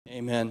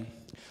Amen.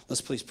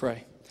 Let's please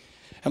pray.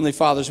 Heavenly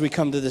Father, as we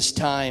come to this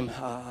time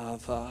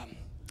of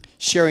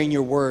sharing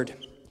your word,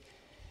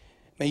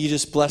 may you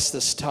just bless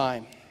this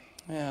time.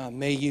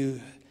 May you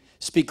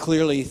speak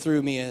clearly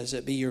through me as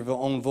it be your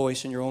own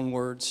voice and your own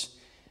words.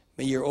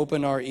 May you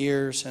open our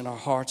ears and our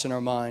hearts and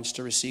our minds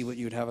to receive what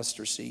you would have us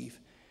to receive.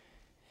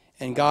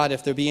 And God,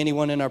 if there be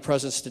anyone in our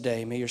presence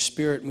today, may your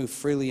Spirit move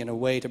freely in a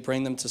way to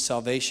bring them to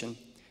salvation.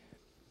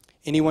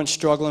 Anyone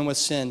struggling with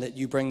sin, that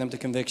you bring them to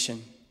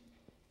conviction.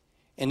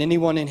 And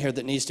anyone in here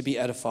that needs to be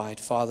edified,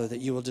 Father,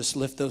 that you will just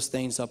lift those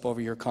things up over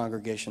your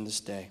congregation this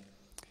day.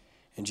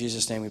 In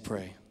Jesus' name we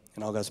pray.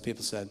 And all God's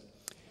people said,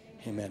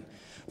 Amen.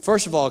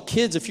 First of all,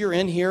 kids, if you're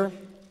in here,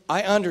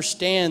 I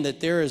understand that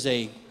there is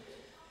a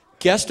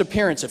guest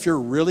appearance. If you're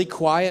really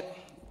quiet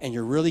and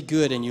you're really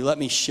good and you let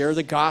me share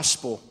the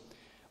gospel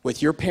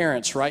with your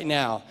parents right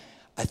now,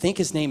 I think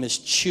his name is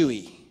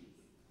Chewy.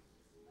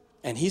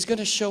 And he's going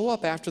to show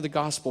up after the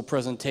gospel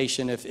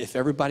presentation if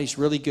everybody's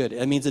really good.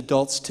 That means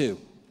adults too.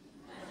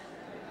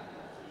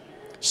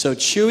 So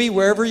Chewy,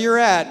 wherever you're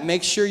at,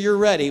 make sure you're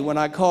ready when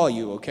I call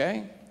you,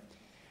 okay?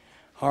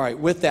 All right,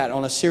 with that,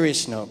 on a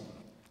serious note,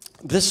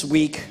 this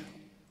week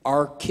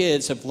our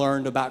kids have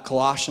learned about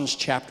Colossians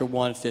chapter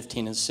 1,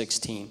 15 and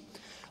 16.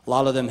 A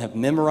lot of them have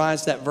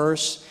memorized that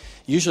verse.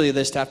 Usually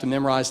they just have to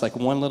memorize like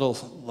one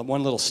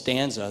little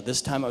stanza.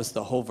 This time it was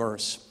the whole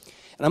verse.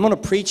 And I'm going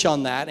to preach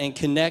on that and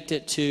connect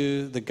it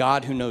to the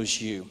God who knows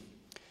you.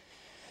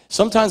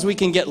 Sometimes we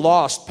can get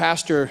lost.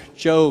 Pastor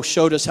Joe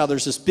showed us how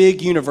there's this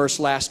big universe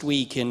last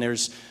week, and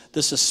there's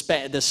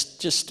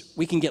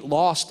we can get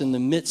lost in the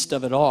midst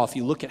of it all if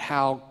you look at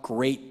how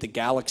great the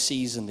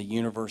galaxies and the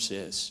universe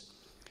is.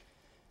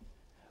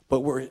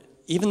 But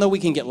even though we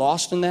can get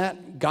lost in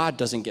that, God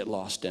doesn't get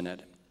lost in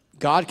it.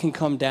 God can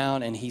come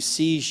down and he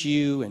sees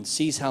you and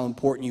sees how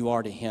important you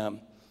are to him.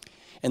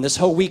 And this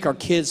whole week our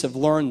kids have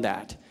learned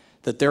that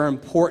they're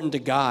important to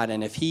God.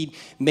 And if he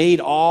made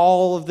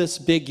all of this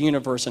big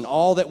universe and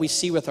all that we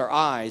see with our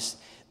eyes,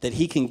 that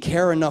he can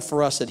care enough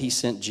for us that he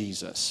sent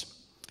Jesus.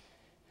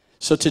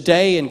 So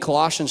today in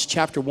Colossians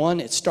chapter 1,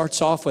 it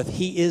starts off with,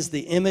 he is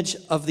the image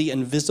of the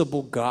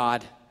invisible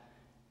God.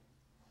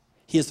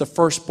 He is the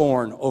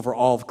firstborn over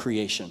all of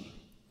creation.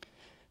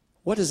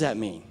 What does that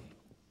mean?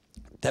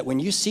 That when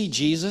you see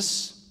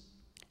Jesus,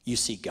 you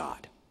see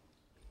God.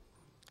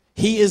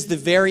 He is the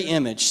very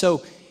image.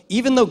 So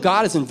even though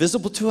God is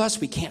invisible to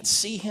us, we can't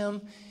see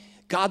him.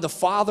 God the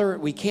Father,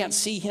 we can't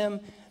see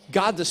him.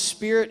 God the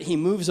Spirit, he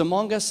moves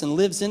among us and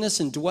lives in us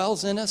and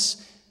dwells in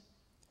us.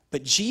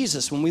 But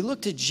Jesus, when we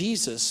look to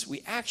Jesus,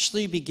 we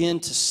actually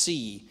begin to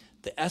see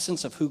the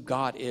essence of who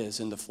God is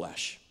in the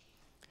flesh.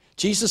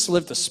 Jesus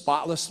lived a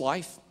spotless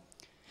life.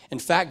 In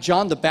fact,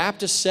 John the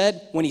Baptist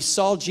said when he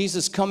saw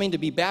Jesus coming to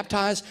be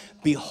baptized,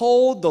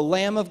 "Behold the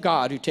Lamb of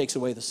God who takes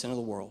away the sin of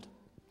the world."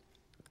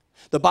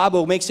 The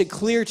Bible makes it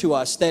clear to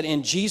us that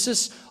in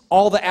Jesus,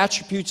 all the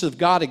attributes of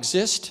God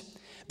exist.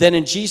 That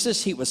in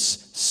Jesus, he was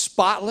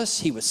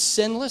spotless, he was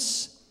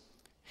sinless.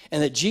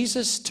 And that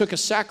Jesus took a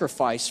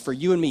sacrifice for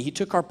you and me. He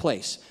took our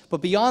place.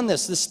 But beyond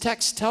this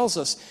text tells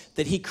us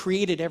that he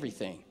created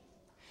everything.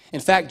 In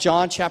fact,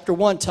 John chapter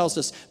 1 tells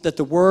us that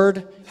the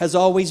Word has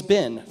always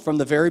been from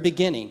the very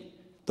beginning.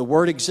 The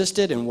Word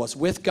existed and was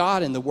with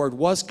God, and the Word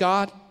was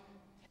God,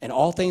 and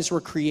all things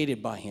were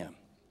created by him.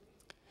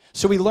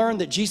 So we learn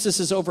that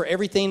Jesus is over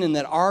everything and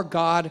that our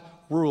God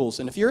rules.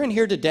 And if you're in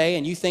here today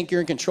and you think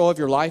you're in control of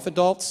your life,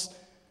 adults,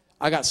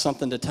 I got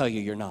something to tell you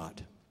you're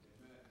not.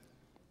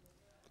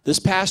 This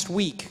past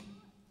week,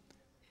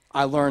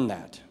 I learned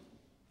that.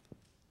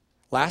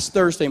 Last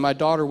Thursday, my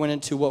daughter went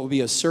into what would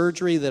be a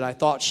surgery that I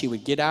thought she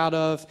would get out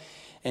of,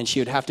 and she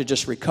would have to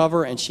just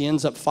recover, and she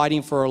ends up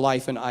fighting for her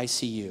life in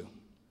ICU.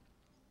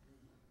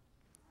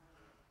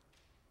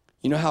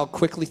 You know how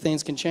quickly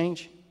things can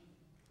change?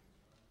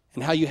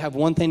 And how you have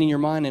one thing in your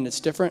mind and it's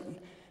different?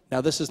 Now,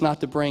 this is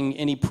not to bring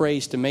any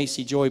praise to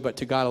Macy Joy, but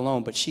to God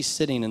alone, but she's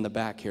sitting in the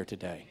back here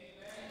today.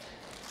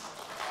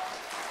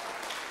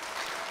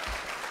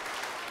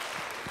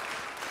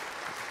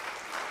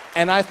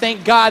 And I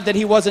thank God that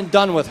he wasn't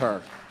done with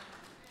her.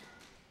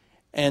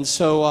 And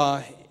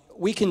so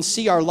we can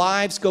see our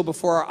lives go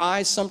before our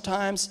eyes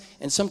sometimes,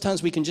 and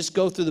sometimes we can just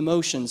go through the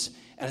motions.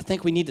 And I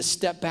think we need to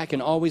step back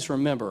and always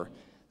remember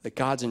that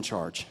God's in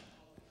charge.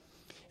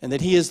 And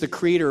that he is the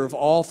creator of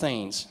all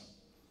things.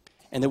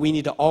 And that we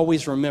need to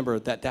always remember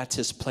that that's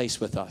his place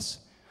with us.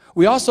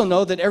 We also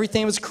know that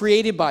everything was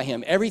created by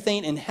him.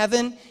 Everything in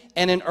heaven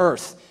and in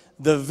earth.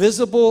 The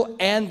visible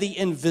and the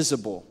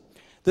invisible.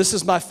 This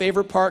is my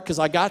favorite part because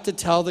I got to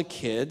tell the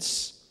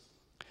kids,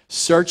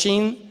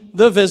 searching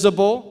the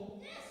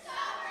visible.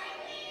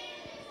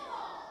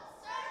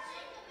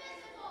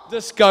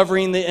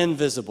 Discovering the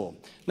invisible.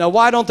 Now,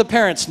 why don't the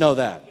parents know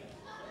that?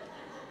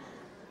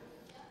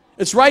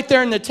 It's right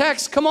there in the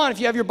text. Come on, if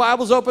you have your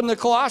Bibles open to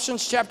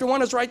Colossians chapter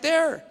 1, it's right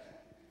there.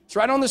 It's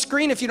right on the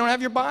screen if you don't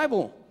have your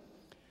Bible.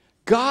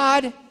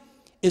 God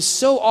is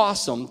so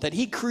awesome that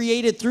he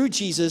created through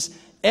Jesus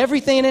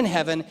everything in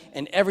heaven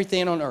and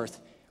everything on earth.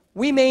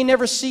 We may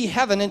never see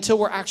heaven until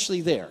we're actually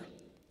there.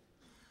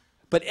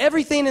 But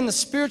everything in the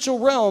spiritual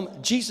realm,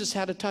 Jesus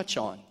had a touch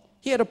on.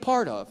 He had a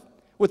part of.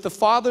 With the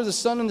Father, the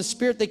Son, and the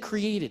Spirit, they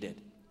created it.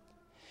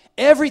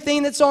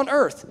 Everything that's on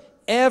earth,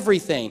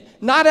 everything.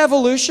 Not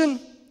evolution,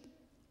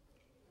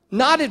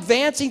 not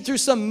advancing through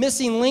some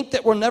missing link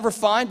that we'll never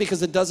find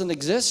because it doesn't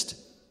exist.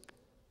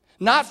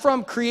 Not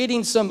from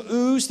creating some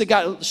ooze that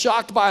got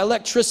shocked by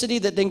electricity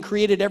that then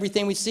created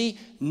everything we see.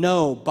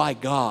 No, by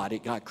God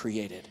it got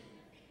created.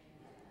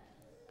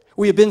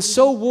 We have been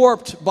so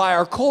warped by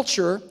our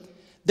culture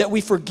that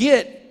we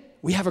forget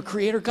we have a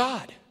creator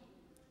God.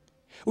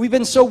 We've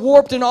been so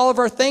warped in all of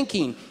our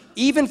thinking,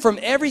 even from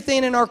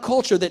everything in our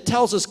culture that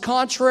tells us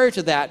contrary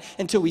to that,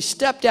 until we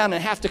step down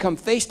and have to come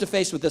face to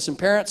face with this. And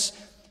parents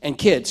and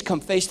kids, come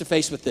face to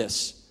face with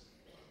this.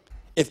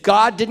 If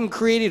God didn't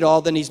create it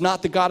all, then he's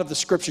not the God of the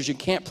scriptures. You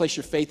can't place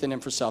your faith in him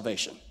for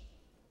salvation.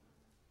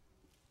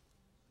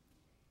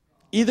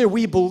 Either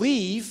we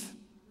believe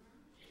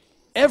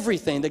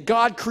everything that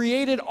God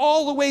created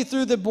all the way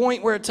through the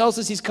point where it tells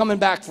us he's coming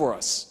back for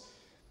us.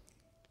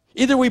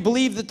 Either we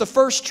believe that the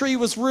first tree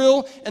was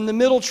real, and the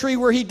middle tree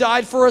where he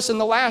died for us, and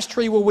the last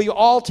tree where we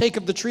all take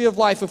of the tree of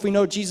life if we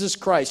know Jesus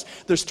Christ.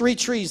 There's 3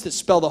 trees that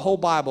spell the whole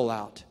Bible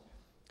out.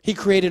 He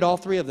created all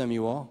 3 of them,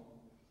 you all.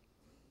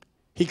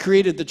 He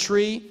created the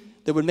tree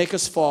that would make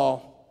us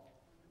fall,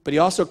 but he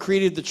also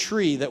created the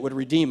tree that would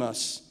redeem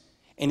us,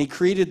 and he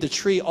created the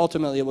tree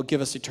ultimately that will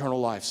give us eternal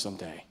life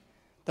someday.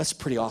 That's a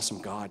pretty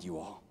awesome God, you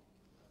all.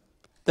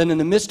 Then in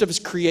the midst of his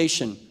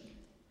creation,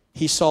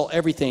 he saw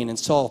everything and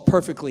saw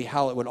perfectly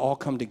how it would all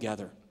come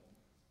together.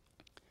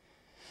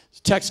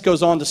 The text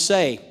goes on to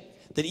say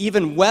that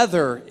even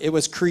whether it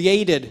was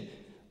created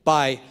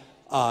by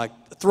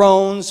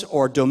thrones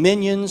or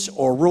dominions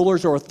or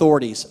rulers or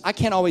authorities, I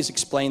can't always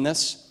explain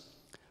this,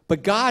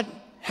 but God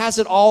has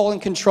it all in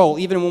control,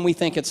 even when we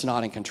think it's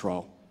not in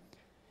control.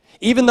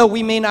 Even though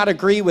we may not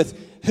agree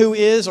with who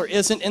is or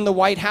isn't in the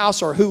White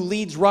House, or who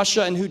leads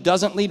Russia and who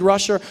doesn't lead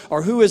Russia,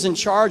 or who is in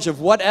charge of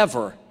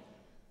whatever,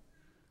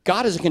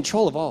 God is in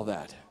control of all of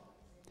that.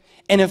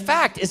 And in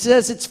fact, it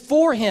says it's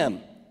for him.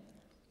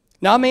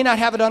 Now, I may not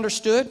have it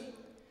understood.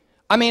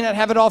 I may not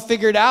have it all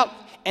figured out.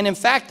 And in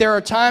fact, there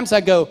are times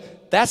I go,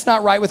 that's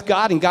not right with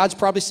God. And God's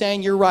probably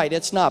saying, you're right,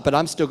 it's not. But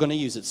I'm still going to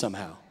use it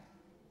somehow.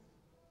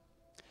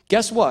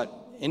 Guess what?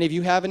 Any of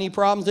you have any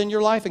problems in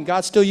your life and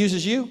God still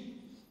uses you?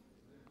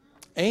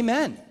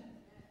 Amen.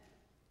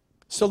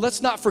 So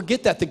let's not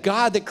forget that the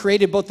God that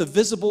created both the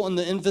visible and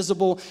the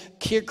invisible,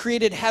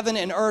 created heaven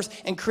and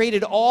earth, and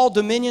created all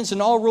dominions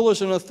and all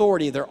rulers and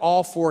authority, they're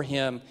all for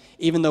him.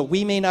 Even though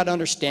we may not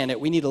understand it,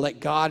 we need to let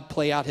God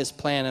play out his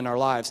plan in our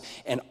lives.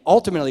 And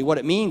ultimately what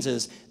it means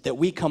is that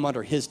we come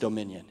under his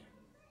dominion.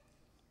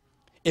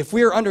 If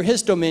we're under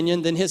his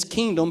dominion, then his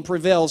kingdom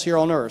prevails here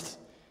on earth.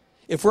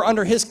 If we're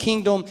under his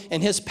kingdom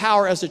and his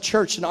power as a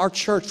church, then our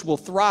church will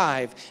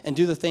thrive and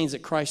do the things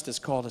that Christ has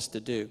called us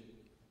to do.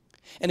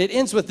 And it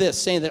ends with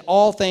this, saying that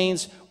all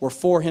things were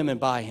for him and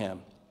by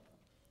him.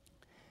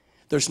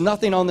 There's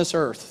nothing on this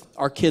earth,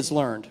 our kids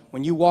learned.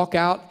 When you walk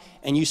out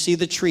and you see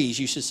the trees,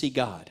 you should see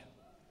God.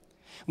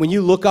 When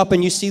you look up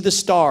and you see the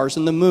stars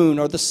and the moon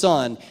or the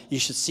sun, you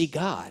should see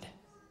God.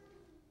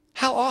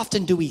 How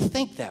often do we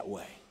think that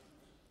way?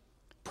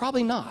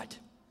 Probably not.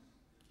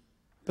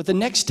 But the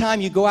next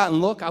time you go out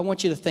and look, I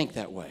want you to think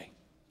that way.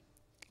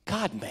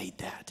 God made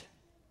that.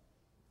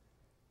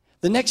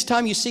 The next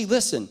time you see,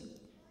 listen,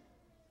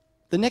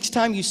 the next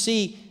time you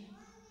see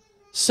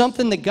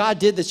something that God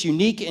did that's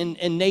unique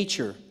in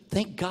nature,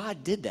 think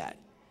God did that.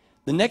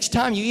 The next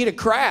time you eat a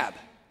crab,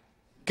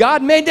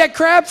 God made that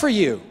crab for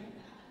you.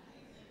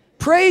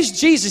 Praise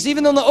Jesus,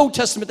 even though in the Old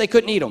Testament they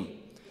couldn't eat them.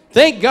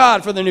 Thank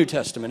God for the New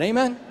Testament,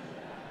 amen?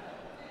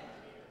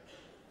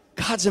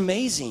 God's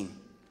amazing.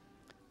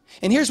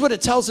 And here's what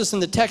it tells us in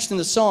the text in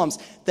the Psalms,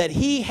 that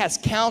he has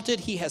counted,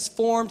 he has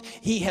formed,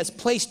 he has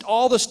placed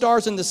all the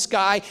stars in the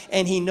sky,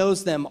 and he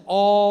knows them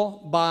all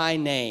by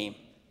name.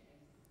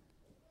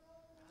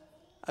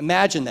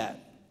 Imagine that.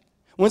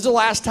 When's the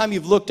last time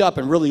you've looked up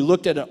and really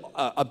looked at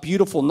a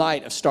beautiful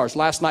night of stars?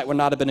 Last night would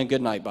not have been a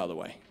good night, by the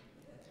way.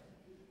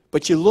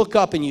 But you look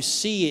up and you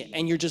see it,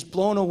 and you're just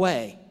blown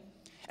away.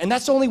 And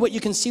that's only what you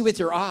can see with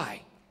your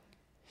eye.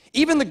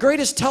 Even the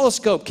greatest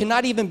telescope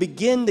cannot even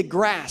begin to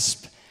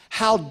grasp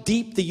how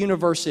deep the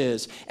universe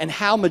is, and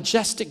how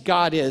majestic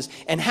God is,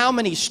 and how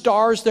many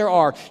stars there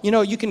are. You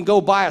know, you can go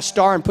buy a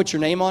star and put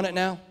your name on it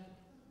now.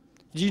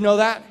 Did you know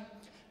that?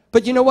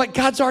 But you know what?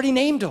 God's already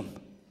named them.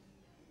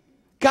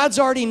 God's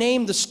already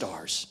named the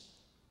stars.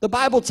 The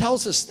Bible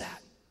tells us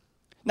that.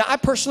 Now, I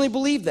personally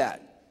believe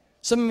that.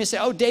 Some of you may say,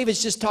 oh,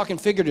 David's just talking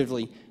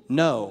figuratively.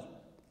 No,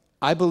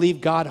 I believe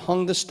God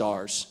hung the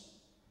stars.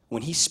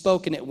 When he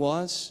spoke and it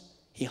was,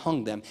 he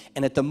hung them.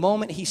 And at the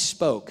moment he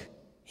spoke,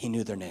 he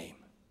knew their name.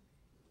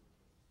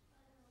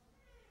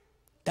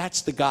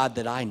 That's the God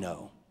that I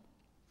know.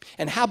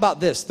 And how about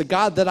this? The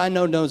God that I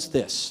know knows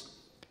this,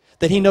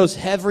 that he knows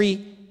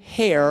every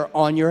hair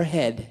on your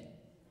head.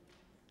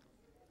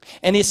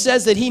 And he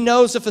says that he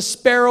knows if a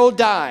sparrow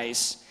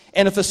dies,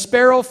 and if a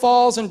sparrow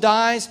falls and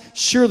dies,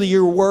 surely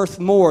you're worth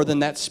more than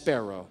that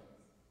sparrow.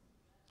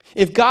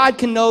 If God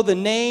can know the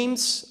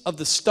names of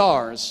the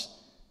stars,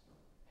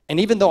 and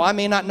even though I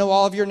may not know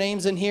all of your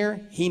names in here,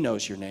 he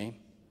knows your name.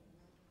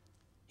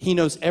 He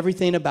knows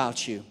everything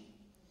about you,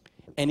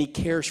 and he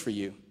cares for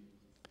you.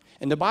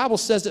 And the Bible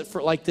says it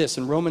like this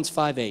in Romans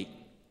 5:8.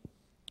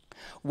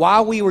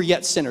 While we were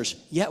yet sinners,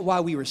 yet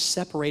while we were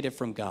separated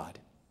from God.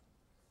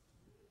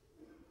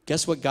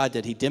 Guess what God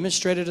did? He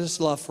demonstrated his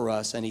love for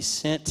us, and he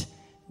sent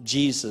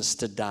Jesus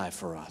to die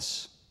for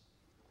us.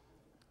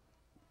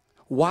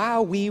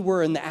 While we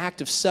were in the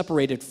act of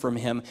separated from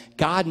him,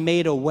 God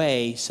made a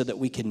way so that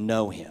we can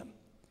know him.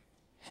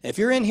 If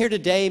you're in here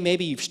today,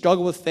 maybe you've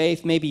struggled with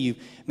faith, maybe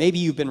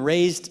you've been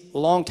raised a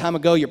long time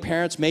ago, your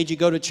parents made you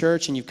go to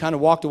church and you've kind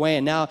of walked away,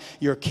 and now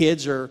your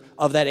kids are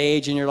of that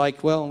age and you're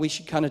like, well, we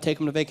should kind of take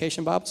them to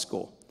Vacation Bible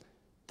School.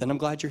 Then I'm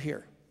glad you're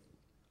here.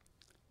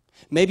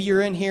 Maybe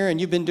you're in here and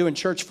you've been doing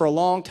church for a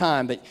long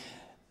time, but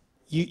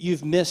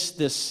you've missed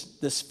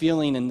this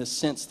feeling and this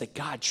sense that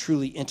God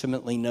truly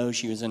intimately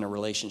knows you, is in a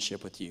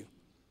relationship with you.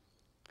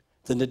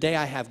 Then today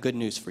I have good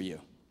news for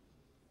you.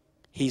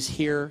 He's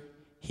here,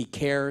 he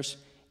cares,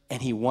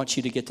 and he wants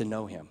you to get to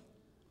know him.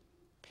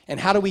 And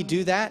how do we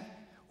do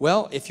that?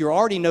 Well, if you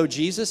already know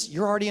Jesus,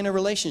 you're already in a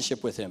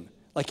relationship with him.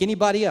 Like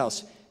anybody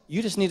else,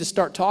 you just need to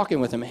start talking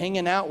with him,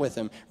 hanging out with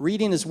him,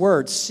 reading his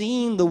word,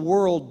 seeing the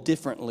world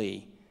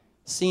differently,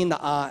 seeing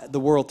the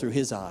world through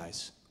his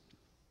eyes.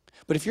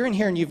 But if you're in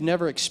here and you've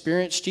never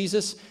experienced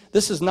Jesus,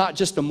 this is not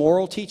just a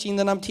moral teaching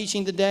that I'm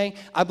teaching today.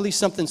 I believe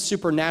something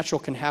supernatural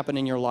can happen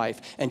in your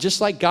life. And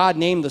just like God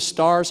named the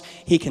stars,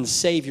 he can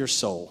save your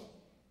soul.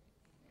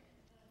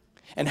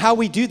 And how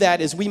we do that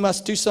is we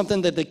must do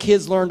something that the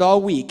kids learned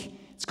all week.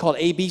 It's called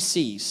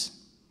ABCs.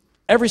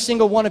 Every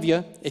single one of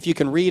you, if you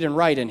can read and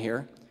write in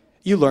here,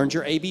 you learned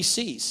your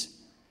ABCs.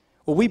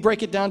 Well, we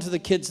break it down to the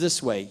kids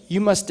this way.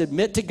 You must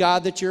admit to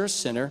God that you're a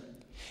sinner.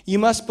 You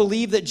must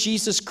believe that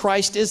Jesus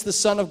Christ is the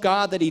Son of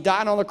God, that he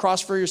died on the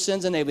cross for your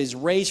sins, and that he was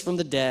raised from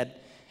the dead,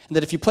 and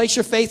that if you place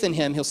your faith in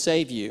him, he'll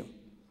save you.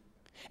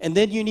 And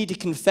then you need to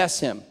confess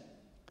him.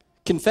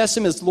 Confess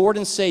him as Lord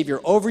and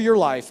Savior over your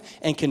life,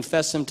 and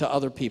confess him to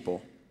other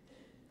people.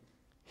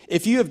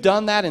 If you have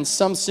done that in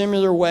some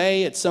similar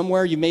way, at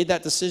somewhere you made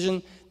that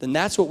decision, then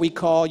that's what we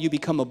call you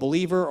become a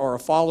believer or a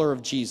follower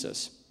of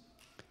Jesus.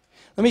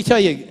 Let me tell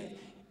you,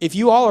 if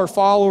you all are a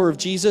follower of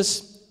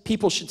Jesus,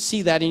 people should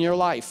see that in your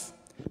life.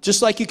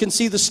 Just like you can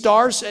see the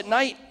stars at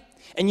night,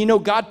 and you know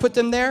God put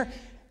them there,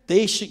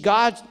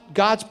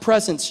 God's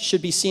presence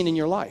should be seen in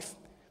your life.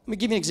 Let me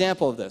give you an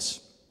example of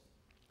this.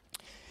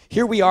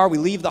 Here we are, we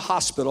leave the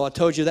hospital. I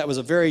told you that was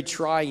a very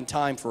trying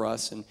time for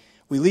us. And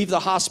we leave the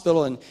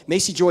hospital, and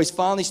Macy Joy's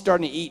finally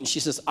starting to eat, and she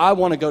says, I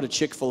want to go to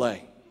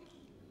Chick-fil-A.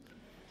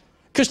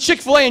 Because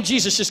Chick-fil-A and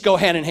Jesus just go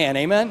hand in hand,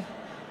 amen?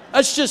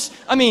 That's just,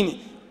 I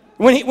mean,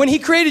 when he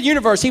created the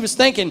universe, he was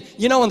thinking,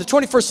 you know, in the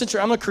 21st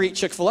century, I'm going to create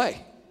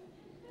Chick-fil-A.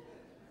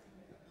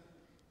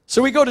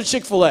 So we go to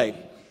Chick-fil-A,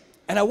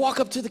 and I walk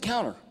up to the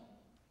counter.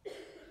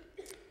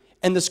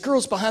 And this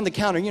girl's behind the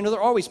counter. You know,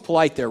 they're always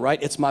polite there,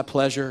 right? It's my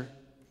pleasure.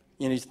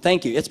 You know,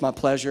 thank you, it's my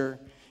pleasure.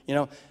 You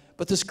know,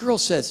 but this girl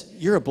says,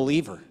 you're a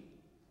believer.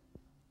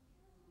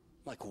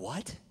 I'm like,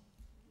 what?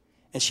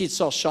 And she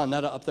saw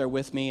Shawnetta up there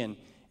with me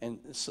and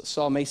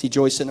saw Macy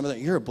Joy sitting over there.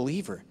 You're a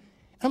believer.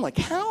 And I'm like,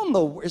 how in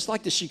the world? It's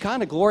like the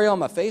Shekinah glory on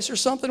my face or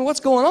something? What's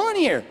going on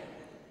here?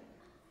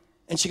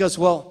 And she goes,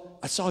 well,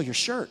 I saw your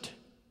shirt.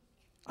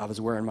 I was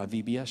wearing my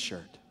VBS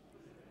shirt.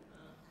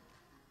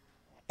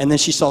 And then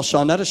she saw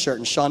Shawnetta's shirt,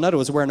 and Shawnetta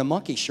was wearing a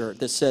monkey shirt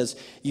that says,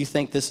 you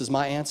think this is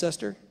my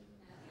ancestor?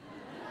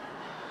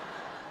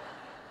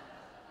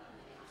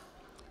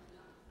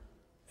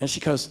 And she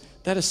goes,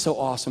 that is so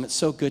awesome. It's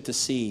so good to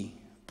see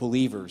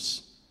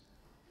believers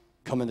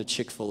come into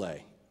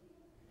Chick-fil-A.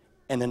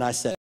 And then I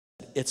said,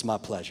 it's my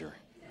pleasure.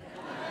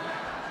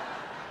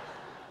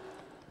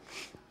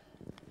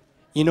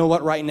 You know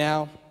what, right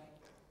now?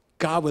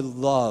 God would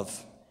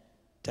love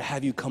to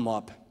have you come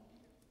up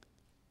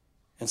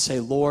and say,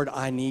 Lord,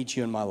 I need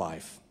you in my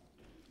life.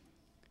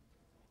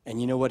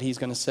 And you know what he's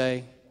going to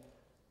say?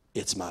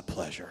 It's my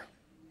pleasure.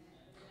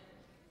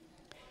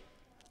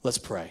 Let's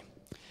pray.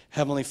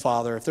 Heavenly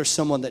Father, if there's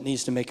someone that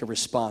needs to make a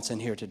response in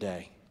here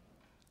today,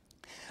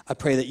 I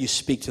pray that you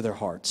speak to their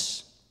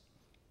hearts.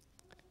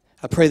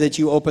 I pray that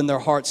you open their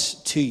hearts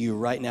to you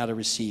right now to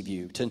receive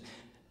you, to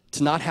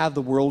not have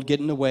the world get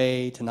in the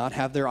way, to not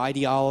have their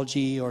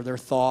ideology or their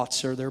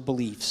thoughts or their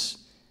beliefs,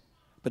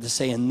 but to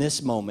say in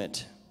this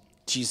moment,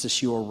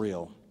 Jesus, you are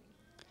real.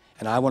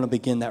 And I want to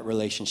begin that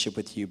relationship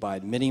with you by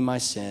admitting my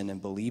sin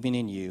and believing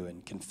in you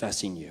and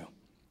confessing you.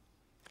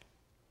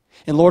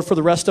 And Lord, for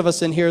the rest of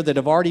us in here that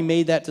have already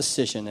made that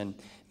decision, and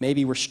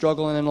maybe we're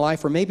struggling in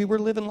life, or maybe we're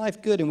living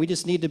life good and we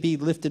just need to be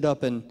lifted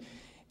up and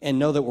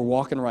know that we're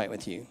walking right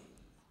with you,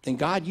 then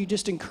God, you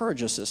just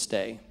encourage us this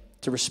day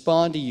to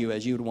respond to you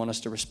as you would want us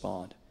to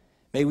respond.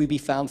 May we be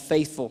found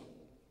faithful.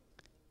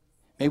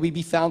 May we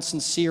be found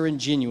sincere and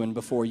genuine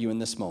before you in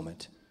this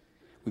moment.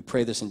 We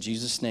pray this in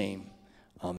Jesus' name.